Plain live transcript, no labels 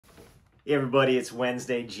Hey everybody, it's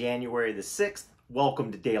Wednesday, January the 6th.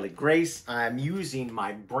 Welcome to Daily Grace. I'm using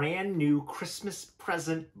my brand new Christmas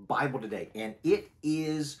present Bible today, and it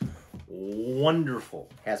is wonderful.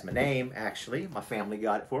 Has my name, actually. My family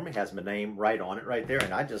got it for me. Has my name right on it right there,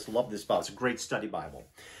 and I just love this Bible. It's a great study Bible.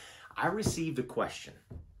 I received a question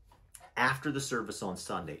after the service on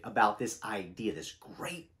Sunday about this idea, this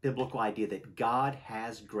great biblical idea that God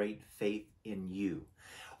has great faith in you.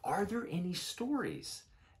 Are there any stories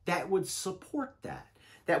that would support that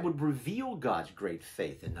would reveal God's great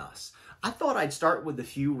faith in us? I thought I'd start with a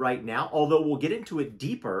few right now, although we'll get into it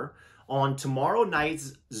deeper on tomorrow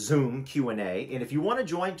night's Zoom Q&A. And if you want to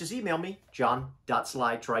join, just email me,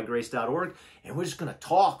 john.slye@trygrace.org, and we're just going to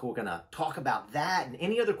talk. We're going to talk about that and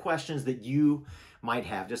any other questions that you might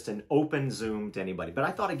have, just an open Zoom to anybody. But I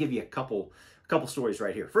thought I'd give you a couple stories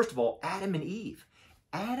right here. First of all, Adam and Eve.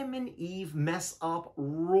 Adam and Eve mess up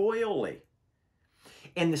royally.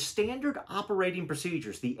 And the standard operating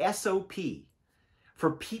procedures, the SOP,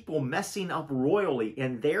 for people messing up royally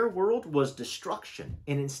in their world was destruction.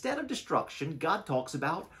 And instead of destruction, God talks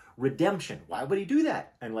about redemption. Why would he do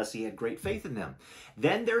that? Unless he had great faith in them.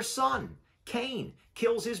 Then their son, Cain,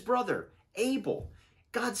 kills his brother, Abel.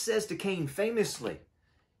 God says to Cain famously,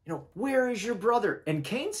 where is your brother? And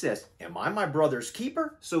Cain says, am I my brother's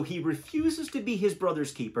keeper? So he refuses to be his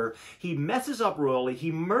brother's keeper. He messes up royally.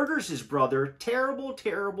 He murders his brother. Terrible,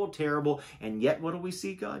 terrible, terrible. And yet what do we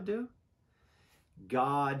see God do?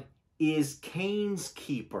 God is Cain's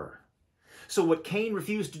keeper. So what Cain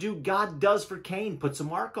refused to do, God does for Cain, puts a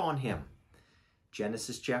mark on him.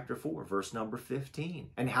 Genesis chapter 4, verse number 15.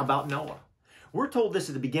 And how about Noah? We're told this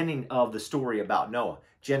at the beginning of the story about Noah.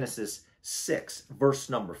 Genesis 6,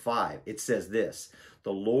 verse number 5, it says this: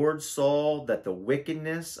 the Lord saw that the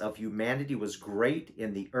wickedness of humanity was great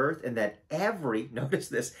in the earth, and that notice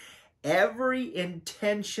this, every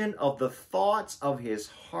intention of the thoughts of his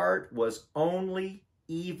heart was only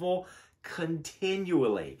evil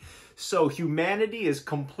continually. So humanity is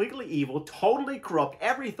completely evil, totally corrupt,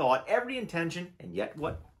 every thought, every intention, and yet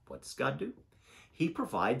what does God do? He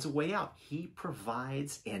provides a way out. He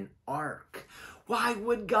provides an ark. Why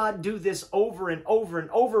would God do this over and over and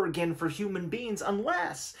over again for human beings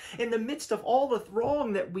unless in the midst of all the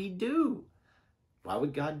wrong that we do? Why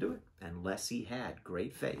would God do it? Unless he had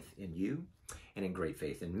great faith in you and in great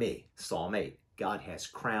faith in me. Psalm 8, God has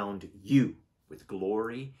crowned you with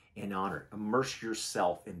glory and honor. Immerse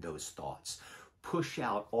yourself in those thoughts. Push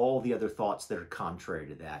out all the other thoughts that are contrary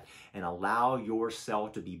to that and allow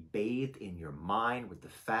yourself to be bathed in your mind with the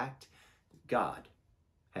fact that God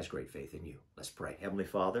has great faith in you. Let's pray. Heavenly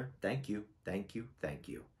Father, thank you, thank you, thank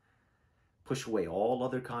you. Push away all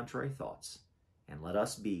other contrary thoughts and let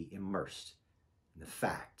us be immersed in the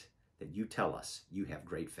fact that you tell us you have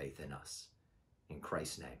great faith in us. In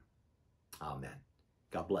Christ's name, amen.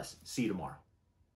 God bless. See you tomorrow.